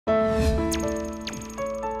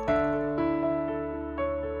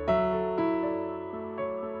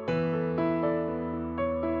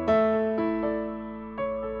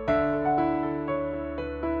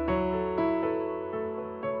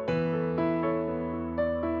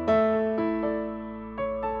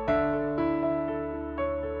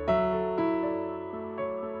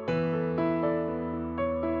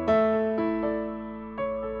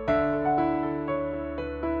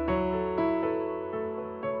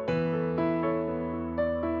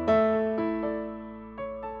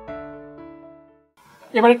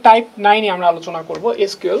এবারে টাইপ 9 এ আমরা আলোচনা করব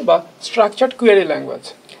এসকিউএল বা স্ট্রাকচারড কোয়েরি ল্যাঙ্গুয়েজ।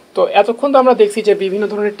 তো এতক্ষণ তো আমরা দেখছি যে বিভিন্ন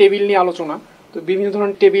ধরনের টেবিল নিয়ে আলোচনা, তো বিভিন্ন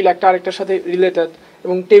ধরনের টেবিল একটা আরেকটার সাথে রিলেটেড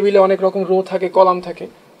এবং টেবিলে অনেক রকম রো থাকে, কলাম থাকে।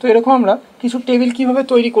 তো এরকম আমরা কিছু টেবিল কিভাবে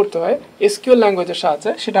তৈরি করতে হয় এসকিউএল ল্যাঙ্গুয়েজের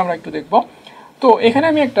সাহায্যে সেটা আমরা একটু দেখব। তো এখানে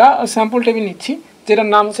আমি একটা স্যাম্পল টেবিল নিচ্ছি যেটার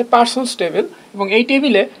নাম হচ্ছে পার্সনস টেবিল, এবং এই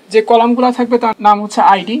টেবিলে যে কলামগুলো থাকবে তার নাম হচ্ছে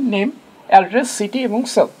আইডি, নেম, অ্যাড্রেস, সিটি এবং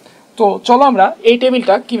সেল। তো চলো আমরা এই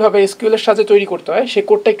টেবিলটা কিভাবে এসকিউএল এর সাথে তৈরি করতে হয় সেই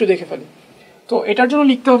কোডটা একটু দেখে ফেলি। তো এটার জন্য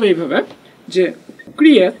লিখতে হবে এইভাবে যে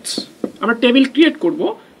ক্রিয়েট, আমরা টেবিল ক্রিয়েট করব,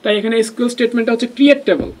 তাই এখানে এসকিউএল স্টেটমেন্টটা হচ্ছে ক্রিয়েট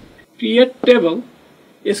টেবল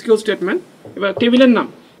এসকিউএল স্টেটমেন্ট। এবার টেবিলের নাম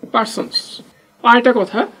পার্সনস। আর একটা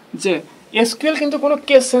কথা যে এসকিউএল কিন্তু কোনো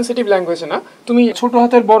কেস সেন্সিটিভ ল্যাঙ্গুয়েজ না, তুমি ছোট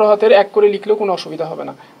হাতের বড় হাতের এক করে লিখলেও কোনো অসুবিধা হবে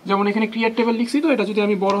না। যেমন এখানে ক্রিয়েট টেবল লিখছি, তো এটা যদি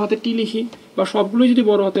আমি বড় হাতের টি লিখি বা সবগুলোই যদি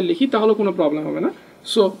বড় হাতের লিখি তাহলে কোনো প্রবলেম হবে না।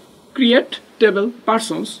 সো ক্রিয়েট টেবল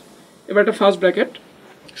পার্সনস, এবার একটা ফার্স্ট ব্র্যাকেট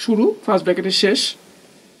শুরু, ফার্স্ট ব্র্যাকেটের শেষ,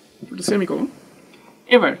 সেমিকোলন।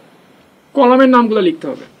 এবার কলামের নামগুলো লিখতে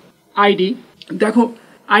হবে। আইডি, দেখো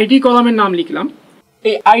আইডি কলামের নাম লিখলাম।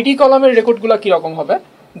 এই আইডি কলামের রেকর্ডগুলো কীরকম হবে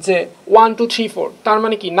যে 1 2 3 4, তার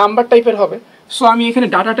মানে কি নাম্বার টাইপের হবে। সো আমি এখানে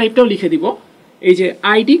ডাটা টাইপটাও লিখে দিব। এই যে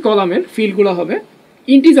আইডি কলামের ফিল্ডগুলো হবে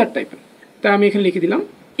ইন্টিজার টাইপের, তাই আমি এখানে লিখে দিলাম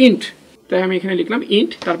ইন্ট, তাই আমি এখানে লিখলাম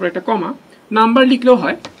ইন্ট, তারপর একটা কমা, নাম্বার লিখলেও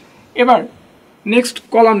হয়। এবার নেক্সট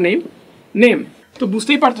কলাম নেম। তো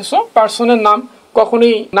বুঝতেই পারতেছো পার্সনের নাম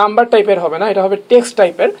কখনোই নাম্বার টাইপের হবে না, এটা হবে টেক্সট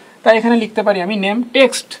টাইপের, তাই এখানে লিখতে পারি আমি নেম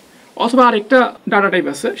টেক্সট। অথবা আরেকটা ডাটা টাইপ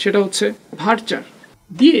আছে সেটা হচ্ছে ভার্চার,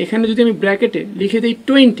 দিয়ে এখানে যদি আমি ব্র্যাকেটে লিখে দিই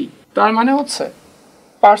 20, তার মানে হচ্ছে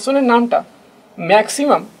পার্সনের নামটা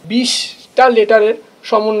ম্যাক্সিমাম 20টা লেটারের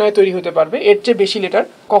সমন্বয়ে তৈরি হতে পারবে, এর চেয়ে বেশি লেটার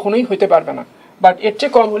কখনোই হতে পারবে না, বাট এর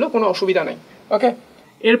চেয়ে কম হলেও কোনো অসুবিধা নেই। ওকে,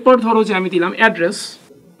 এরপর ধরো যে আমি দিলাম অ্যাড্রেস,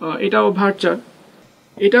 এটাও ভার্চার।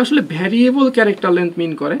 এটা আসলে ভ্যারিয়েবল ক্যারেক্টার লেন্থ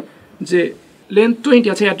মিন করে, যে লেন্থ 20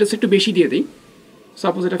 আছে, অ্যাড্রেস একটু বেশি দিয়ে দিই,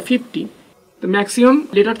 সাপোজ এটা 50, তো ম্যাক্সিমাম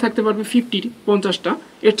লেটার থাকতে পারবে 50টা,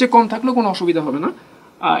 এর চেয়ে কম থাকলেও কোনো অসুবিধা হবে না।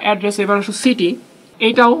 অ্যাড্রেস, এবার আসলে সিটি,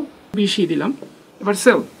 এইটাও বেশি দিলাম। এবার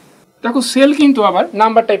সেল, দেখো সেল কিন্তু আবার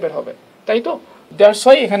নাম্বার টাইপের হবে, তাই তো, দ্যাটস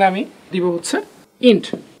ওয়াই এখানে আমি দিব হচ্ছে ইন্ট।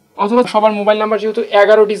 অথবা সবার মোবাইল নাম্বার যেহেতু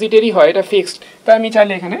 11 ডিজিটেরই হয়, এটা ফিক্সড, তাই আমি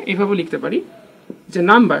চাইলে এখানে এইভাবে লিখতে পারি যে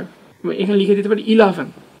নাম্বার, এখানে লিখে দিতে পারি 11।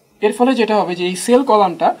 এর ফলে যেটা হবে যে এই সেল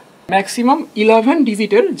কলামটা ম্যাক্সিমাম 11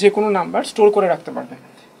 ডিজিটের যে কোনো নাম্বার স্টোর করে রাখতে পারবে।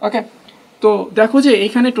 ওকে, তো দেখো যে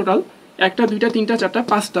এখানে টোটাল 1 2 3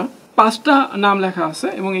 4 5টা নাম লেখা আছে,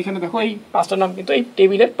 এবং এখানে দেখো এই 5টা নাম কিন্তু এই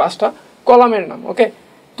টেবিলের 5টা কলামের নাম। ওকে,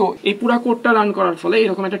 তো এই পুরো কোডটা রান করার ফলে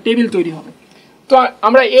এরকম একটা টেবিল তৈরি হবে। তো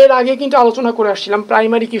আমরা এর আগে কিন্তু আলোচনা করে আসছিলাম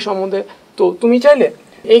প্রাইমারি কি সম্বন্ধে। তো তুমি চাইলে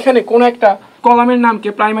এইখানে কোনো একটা কলামের নামকে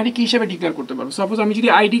প্রাইমারি কি হিসেবে ডিক্লেয়ার করতে পারো। সাপোজ আমি যদি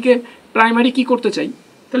আইডিকে প্রাইমারি কি করতে চাই,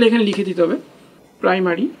 তাহলে এখানে লিখে দিতে হবে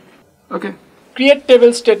প্রাইমারি। ওকে, ক্রিয়েট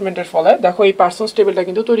টেবিল স্টেটমেন্টের ফলে দেখো এই পার্সনস টেবিলটা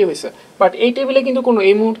কিন্তু তৈরি হয়েছে, বাট এই টেবিলে কিন্তু কোনো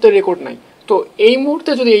এই মুহূর্তে রেকর্ড নাই। তো এই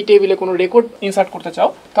মুহূর্তে যদি এই টেবিলে কোনো রেকর্ড ইনসার্ট করতে চাও,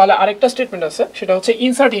 তাহলে আরেকটা স্টেটমেন্ট আছে, সেটা হচ্ছে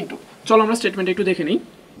ইনসার্ট ইনটু। চলো আমরা স্টেটমেন্ট একটু দেখে নিই।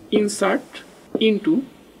 ইনসার্ট ইনটু,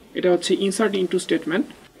 এটা হচ্ছে ইনসার্ট ইনটু স্টেটমেন্ট।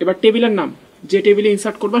 এবার টেবিলের নাম, যে টেবিলে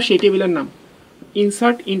ইনসার্ট করবা সেই টেবিলের নাম,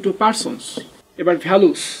 ইনসার্ট ইনটু পার্সনস। এবার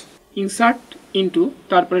ভ্যালুস, ইনসার্ট ইনটু,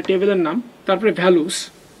 তারপরে টেবিলের নাম, তারপরে ভ্যালুস,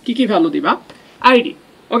 কি কি ভ্যালু দিবা, আইডি।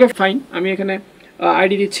 ওকে ফাইন, আমি এখানে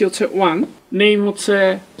আইডি দিচ্ছি হচ্ছে 1, নেম হচ্ছে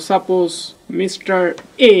সাপোজ মিস্টার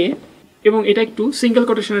এ, এবং এটা একটু সিঙ্গেল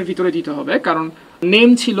কোটেশনের ভিতরে দিতে হবে, কারণ নেম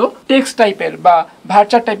ছিল টেক্সট টাইপের বা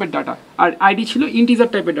ভার্চার টাইপের ডাটা, আর আইডি ছিল ইন্টিজার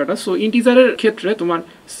টাইপের ডাটা। সো ইন্টিজারের ক্ষেত্রে তোমার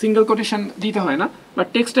সিঙ্গেল কোটেশন দিতে হয় না, বা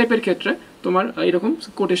টেক্সট টাইপের ক্ষেত্রে তোমার এরকম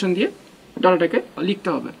কোটেশন দিয়ে ডাটাটাকে লিখতে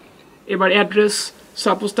হবে। এবার অ্যাড্রেস,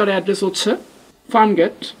 সাপোজ তার অ্যাড্রেস হচ্ছে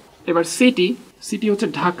ফার্মগেট। এবার সিটি হচ্ছে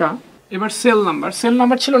ঢাকা। এবার সেল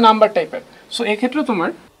নাম্বার ছিল নাম্বার টাইপের, সো এক্ষেত্রে তোমার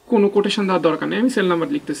কোনো কোটেশন দেওয়ার দরকার নেই, আমি সেল নাম্বার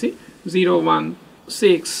লিখতেছি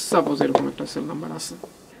 016, সাপোজ এরকম একটা সেল নাম্বার আছে।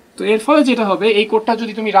 তো এর ফলে যেটা হবে, এই কোডটা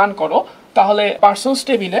যদি তুমি রান করো তাহলে পার্সনস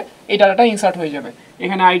টেবিলে এই ডাটাটা ইনসার্ট হয়ে যাবে।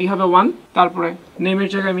 এখানে আইডি হবে 1, তারপরে নেমের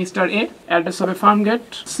জায়গায় মিস্টার এ, অ্যাড্রেস হবে ফার্মগেট,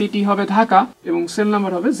 সিটি হবে ঢাকা, এবং সেল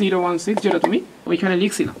নাম্বার হবে 016, যেটা তুমি ওইখানে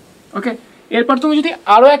লিখছিলাম। ওকে, এরপর তুমি যদি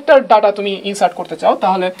আরও একটা ডাটা তুমি ইনসার্ট করতে চাও,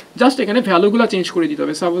 তাহলে জাস্ট এখানে ভ্যালুগুলো চেঞ্জ করে দিতে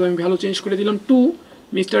হবে। সাপোজ আমি ভ্যালু চেঞ্জ করে দিলাম 2,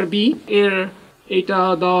 মিস্টার বি এর এইটা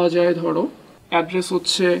দেওয়া যায়, ধরো অ্যাড্রেস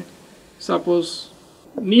হচ্ছে সাপোজ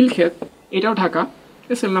নীলক্ষেত, এটাও ঢাকা,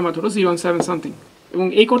 সেল নাম্বার ধরো 017 সামথিং, এবং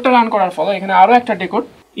এই কোডটা রান করার ফলে এখানে আরও একটা ডেকোড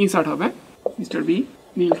ইনসার্ট হবে, মিস্টার বি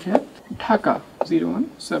নীলক্ষেত ঢাকা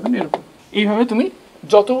 017, এরকম। এইভাবে তুমি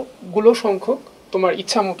যতগুলো সংখ্যক তোমার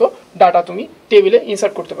ইচ্ছা মতো ডাটা তুমি টেবিলে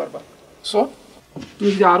ইনসার্ট করতে পারবা। সো তুমি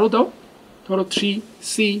যদি আরও দাও, ধরো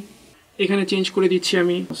 3C, এখানে চেঞ্জ করে দিচ্ছি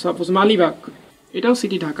আমি সাপোজ মালিবাগ, এটাও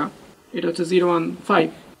সিটি ঢাকা, এটা হচ্ছে 015,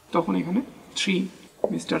 তখন এখানে 3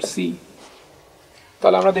 মিস্টার সি।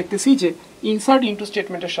 তাহলে আমরা দেখতেছি যে ইনসার্ট ইনটু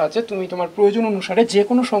স্টেটমেন্টের সাহায্যে তুমি তোমার প্রয়োজন অনুসারে যে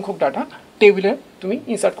কোনো সংখ্যক ডাটা টেবিলে তুমি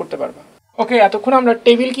ইনসার্ট করতে পারবা। ওকে, এতক্ষণ আমরা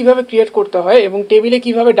টেবিল কিভাবে ক্রিয়েট করতে হয় এবং টেবিলে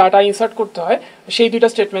কিভাবে ডাটা ইনসার্ট করতে হয় সেই দুইটা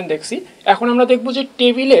স্টেটমেন্ট দেখছি। এখন আমরা দেখব যে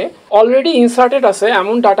টেবিলে অলরেডি ইনসার্টেড আছে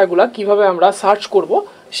এমন ডাটাগুলা কিভাবে আমরা সার্চ করব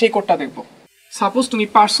সেই কোডটা দেখব। সাপোজ তুমি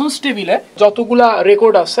পার্সনস টেবিলে যতগুলা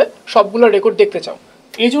রেকর্ড আছে সবগুলা রেকর্ড দেখতে চাও,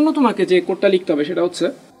 এই জন্য তোমাকে যে কোডটা লিখতে হবে সেটা হচ্ছে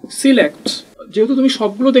সিলেক্ট, যেহেতু তুমি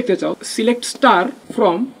সবগুলো দেখতে চাও, সিলেক্ট স্টার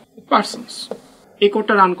ফ্রম পার্সনস। এই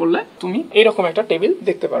কোডটা রান করলে তুমি এইরকম একটা টেবিল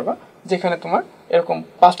দেখতে পারবা, যেখানে তোমার এরকম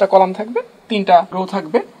 5টা কলাম থাকবে, 3টা রো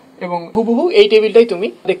থাকবে এবং হুবহু এই টেবিলটাই তুমি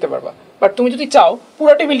দেখতে পারবা। বাট তুমি যদি চাও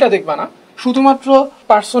পুরো টেবিলটা দেখবা না, শুধুমাত্র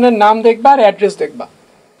পার্সনের নাম দেখবা আর অ্যাড্রেস দেখবা,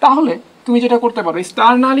 তাহলে তুমি যেটা করতে পারো,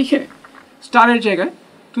 স্টার না লিখে স্টারের জায়গায়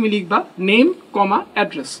তুমি লিখবা নেম কমা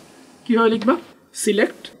অ্যাড্রেস। কীভাবে লিখবা?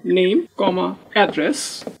 Select name comma address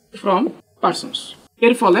from persons.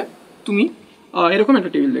 এর ফলে তুমি এরকম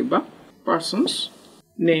একটা টেবিল দেখবা, পার্সনস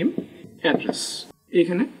নেম অ্যাড্রেস।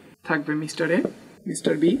 এখানে থাকবে মিস্টার এ,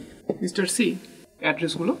 মিস্টার বি, মিস্টার সি,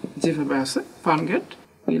 অ্যাড্রেসগুলো যেভাবে আছে, ফার্মগেট,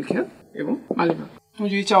 নীলক্ষেত এবং মালিবাগ। তুমি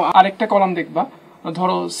যদি চাও আরেকটা কলাম দেখবা,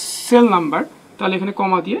 ধরো সেল নাম্বার, তাহলে এখানে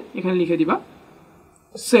কমা দিয়ে এখানে লিখে দিবা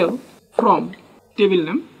সেল ফ্রম টেবিল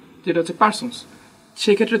নেম, যেটা হচ্ছে পার্সনস।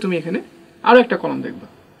 সেক্ষেত্রে তুমি এখানে আরও একটা কলাম দেখবা,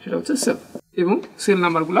 সেটা হচ্ছে সেল, এবং সেল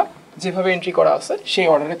নাম্বারগুলো যেভাবে এন্ট্রি করা আছে সেই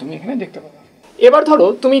অর্ডারে তুমি এখানে দেখতে পাবে। এবার ধরো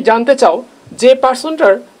তুমি জানতে চাও যে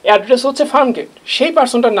পার্সনটার অ্যাড্রেস হচ্ছে ফার্মগেট, সেই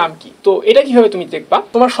পার্সনটার নাম কি। তো এটা কিভাবে তুমি দেখবা?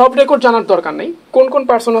 তোমার সব রেকর্ড জানার দরকার নেই, কোন কোন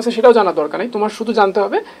পার্সন আছে সেটাও জানার দরকার নেই, তোমার শুধু জানতে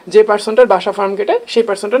হবে যে পার্সনটার বাসা ফার্মগেটে সেই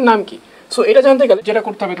পার্সনটার নাম কি। সো এটা জানতে গেলে যেটা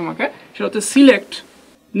করতে হবে তোমাকে সেটা হচ্ছে সিলেক্ট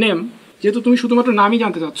নেম, যেহেতু তুমি শুধুমাত্র নামই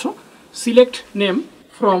জানতে চাচ্ছ, সিলেক্ট নেম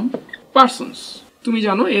ফ্রম পার্সনস। তুমি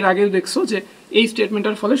জানো এর আগেও দেখছো যে এই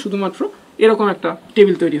স্টেটমেন্টের ফলে শুধুমাত্র এরকম একটা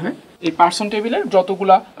টেবিল তৈরি হয়। এই পার্সন টেবিলের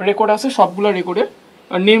যতগুলা রেকর্ড আছে সবগুলা রেকর্ডের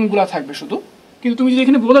নেমগুলা থাকবে শুধু, কিন্তু তুমি যদি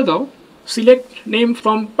এখানে বলে দাও select name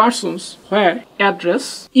from persons where address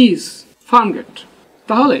is Farmgate,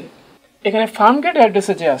 তাহলে এখানে ফার্মগেট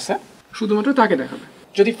অ্যাড্রেসে যে আছে শুধুমাত্র তাকে দেখাবে।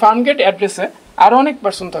 যদি ফার্মগেট অ্যাড্রেসে আরও অনেক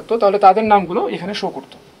পার্সন থাকতো তাহলে তাদের নামগুলো এখানে শো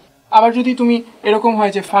করতো। আবার যদি তুমি এরকম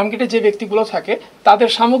হয় যে ফার্মগেটে যে ব্যক্তিগুলো থাকে তাদের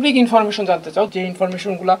সামগ্রিক ইনফরমেশন জানতে চাও, যে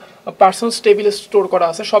ইনফরমেশনগুলো পার্সনস টেবিলে স্টোর করা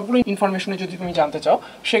আছে সবগুলো ইনফরমেশনে যদি তুমি জানতে চাও,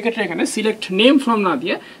 সেক্ষেত্রে এখানে সিলেক্ট নেম ফ্রম না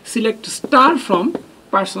দিয়ে select star from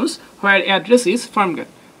persons where address is Farmgate,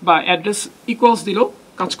 বা অ্যাড্রেস ইকুয়ালস দিলেও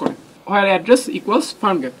কাজ করে, হোয়ার অ্যাড্রেস ইকুয়ালস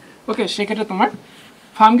ফার্মগেট। ওকে, সেক্ষেত্রে তোমার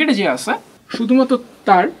ফার্মগেটে যে আছে শুধুমাত্র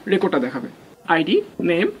তার রেকর্ডটা দেখাবে, আইডি,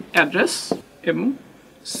 নেম, অ্যাড্রেস এবং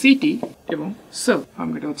সিটি এবং সেল।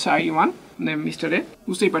 ফার্মগেট হচ্ছে ID1, নেম মিস্টার এ,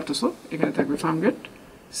 বুঝতেই পারতেছো এখানে থাকবে ফার্মগেট,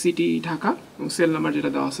 সিটি ঢাকা এবং সেল নাম্বার যেটা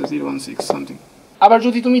দেওয়া আছে 016 সামথিং। আবার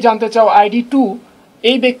যদি তুমি জানতে চাও ID2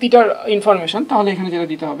 এই ব্যক্তিটার ইনফরমেশন, তাহলে এখানে যেটা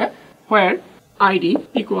দিতে হবে হোয়ার আইডি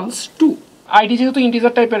ইকুয়ালস টু। আইডি যেহেতু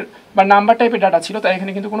ইন্টিজার টাইপের বা নাম্বার টাইপের ডাটা ছিল, তাই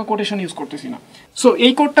এখানে কিন্তু কোনো কোটেশন ইউজ করতেছি না। সো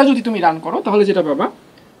এই কোডটা যদি তুমি রান করো তাহলে যেটা পাবা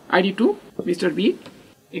ID2 মিস্টার বি,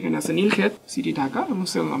 এখানে আছে নীলক্ষেত, সিটি ঢাকা এবং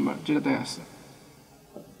সেল নাম্বার যেটা দেওয়া আছে।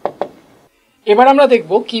 এবার আমরা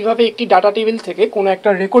দেখব কিভাবে একটি ডাটা টেবিল থেকে কোনো একটা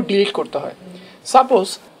রেকর্ড ডিলিট করতে হয়। সাপোজ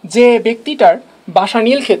যে ব্যক্তিটার বাসা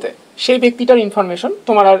নীলক্ষেতে, সেই ব্যক্তিটার ইনফরমেশন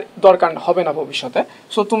তোমার আর দরকার হবে না ভবিষ্যতে।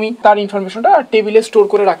 সো তুমি তার ইনফরমেশনটা আর টেবিলে স্টোর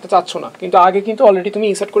করে রাখতে চাচ্ছ না, কিন্তু আগে কিন্তু অলরেডি তুমি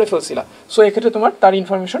ইনসার্ট করে ফেলছিলা। সো এক্ষেত্রে তোমার তার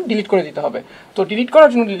ইনফরমেশন ডিলিট করে দিতে হবে। তো ডিলিট করার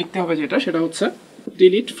জন্য লিখতে হবে যেটা, সেটা হচ্ছে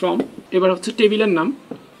ডিলিট ফ্রম, এবার হচ্ছে টেবিলের নাম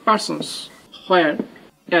persons where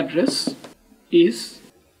address is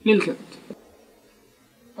Nilkhet.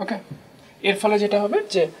 ওকে, এর ফলে যেটা হবে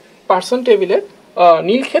যে পার্সন টেবিলে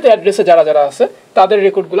নীলক্ষেত অ্যাড্রেসে যারা যারা আছে তাদের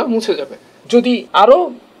রেকর্ডগুলো মুছে যাবে। যদি আরও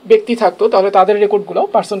ব্যক্তি থাকতো তাহলে তাদের রেকর্ডগুলো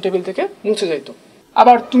পার্সন টেবিল থেকে মুছে যেত।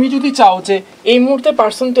 আবার তুমি যদি চাও যে এই মুহূর্তে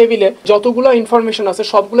পার্সন টেবিলে যতগুলো ইনফরমেশন আছে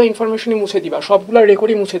সবগুলো ইনফরমেশনই মুছে দিবা, সবগুলো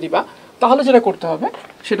রেকর্ডই মুছে দিবা, তাহলে যেটা করতে হবে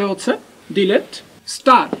সেটা হচ্ছে ডিলেট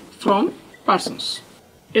স্টার ফ্রম পার্সনস।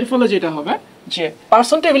 এর ফলে যেটা হবে যে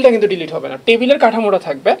পার্সন টেবিলটা কিন্তু ডিলিট হবে না, টেবিলের কাঠামোটা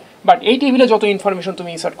থাকবে, বাট এই টেবিলে যত ইনফরমেশন তুমি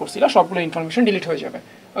ইনসার্ট করছিলা সবগুলো ইনফরমেশন ডিলিট হয়ে যাবে।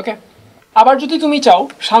 ওকে, আবার যদি তুমি চাও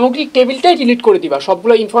সামগ্রিক টেবিলটাই ডিলিট করে দিবা,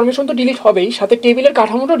 সবগুলো ইনফরমেশন তো ডিলিট হবেই, সাথে টেবিলের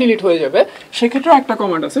কাঠামোটাও ডিলিট হয়ে যাবে, সেক্ষেত্রে একটা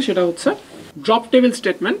কমান্ড আছে, সেটা হচ্ছে ড্রপ টেবিল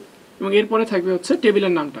স্টেটমেন্ট, এবং এরপরে থাকবে হচ্ছে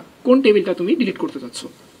টেবিলের নামটা, কোন টেবিলটা তুমি ডিলিট করতে চাচ্ছ,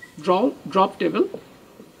 ড্রপ টেবিল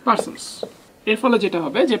পার্সনস। এর ফলে যেটা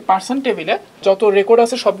হবে যে পার্সন টেবিলে যত রেকর্ড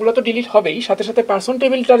আছে সবগুলো তো ডিলিট হবেই, সাথে সাথে পার্সন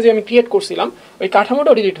টেবিলটার যে আমি ক্রিয়েট করছিলাম ওই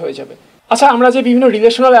কাঠামোটাও ডিলিট হয়ে যাবে। আচ্ছা, আমরা যে বিভিন্ন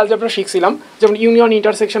রিলেশনাল অ্যালজেব্রা শিখছিলাম, যেমন ইউনিয়ন,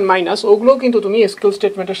 ইন্টারসেকশন, মাইনাস, ওগুলোও কিন্তু তুমি এসকিউএল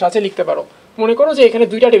স্টেটমেন্টের সাথে লিখতে পারো। মনে করো যে এখানে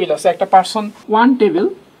দুইটা টেবিল আছে, একটা পার্সন 1 টেবিল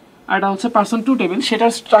আর এটা হচ্ছে পার্সন টু টেবিল,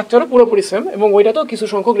 সেটার স্ট্রাকচারও পুরোপুরি সেম এবং ওইটাতেও কিছু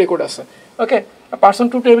সংখ্যক রেকর্ড আছে। ওকে, পার্সন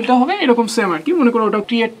টু টেবিলটা হবে এরকম সেম আর কি, মনে করো ওটা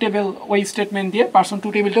ক্রিয়েট টেবিল ওই স্টেটমেন্ট দিয়ে পার্সন টু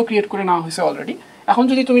টেবিলটাও ক্রিয়েট করে নেওয়া হয়েছে অলরেডি। এখন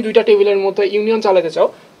যদি তুমি দুইটা টেবিলের মধ্যে ইউনিয়ন চালাতে চাও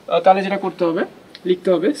তাহলে যেটা করতে হবে, লিখতে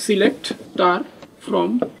হবে select star from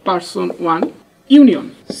person one union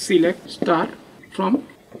select star from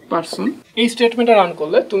person. এই স্টেটমেন্টটা রান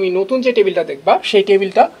করলে তুমি নতুন যে টেবিলটা দেখবা সেই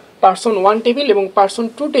টেবিলটা পার্সন ওয়ান টেবিল এবং পার্সন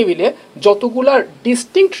টু টেবিলে যতগুলা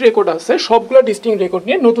ডিস্টিংক্ট রেকর্ড আছে সবগুলো ডিস্টিংক্ট রেকর্ড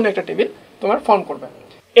নিয়ে নতুন একটা টেবিল তোমার ফর্ম করবে।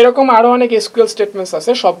 এরকম আরও অনেক এসকিউএল স্টেটমেন্টস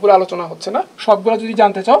আছে, সবগুলো আলোচনা হচ্ছে না। সবগুলো যদি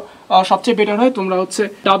জানতে চাও সবচেয়ে বেটার হয় তোমরা হচ্ছে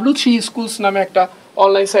W3 Schools নামে একটা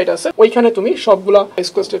অনলাইন সাইট আছে, ওইখানে তুমি সবগুলা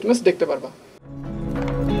এসকিউএল স্টেটমেন্টস দেখতে পারবা।